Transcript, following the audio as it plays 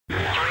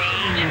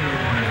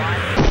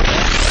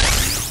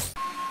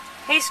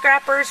Hey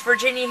scrappers,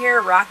 Virginia here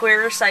at Rockaway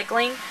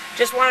Recycling.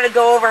 Just wanted to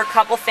go over a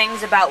couple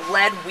things about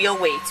lead wheel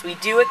weights. We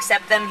do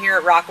accept them here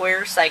at Rockaway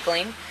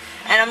Recycling,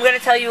 and I'm going to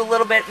tell you a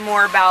little bit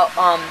more about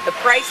the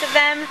price of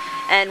them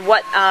and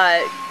what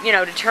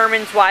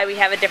determines why we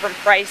have a different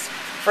price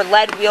for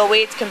lead wheel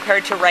weights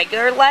compared to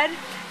regular lead.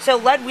 So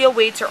lead wheel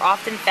weights are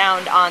often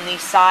found on the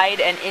side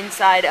and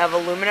inside of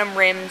aluminum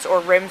rims or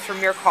rims from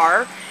your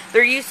car.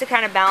 They're used to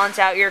kind of balance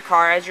out your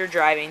car as you're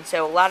driving.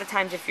 So a lot of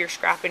times if you're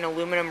scrapping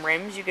aluminum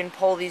rims, you can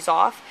pull these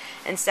off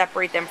and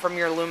separate them from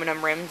your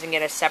aluminum rims and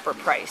get a separate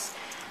price.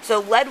 So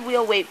lead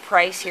wheel weight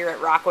price here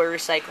at Rockaway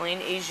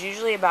Recycling is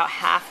usually about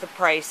half the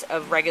price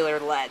of regular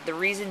lead. The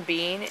reason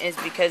being is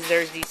because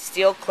there's these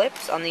steel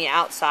clips on the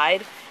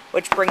outside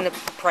which bring the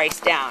price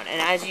down.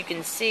 And as you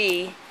can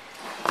see,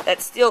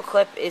 that steel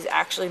clip is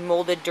actually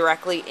molded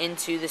directly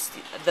into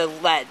the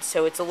lead,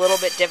 so it's a little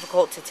bit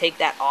difficult to take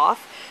that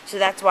off. So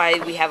that's why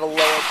we have a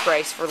lower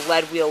price for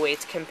lead wheel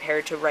weights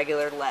compared to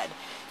regular lead.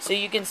 So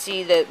you can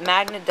see the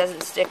magnet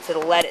doesn't stick to the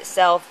lead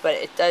itself, but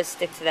it does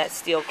stick to that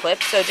steel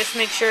clip. So just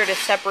make sure to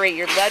separate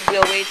your lead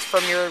wheel weights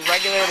from your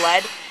regular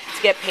lead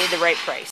to get paid the right price.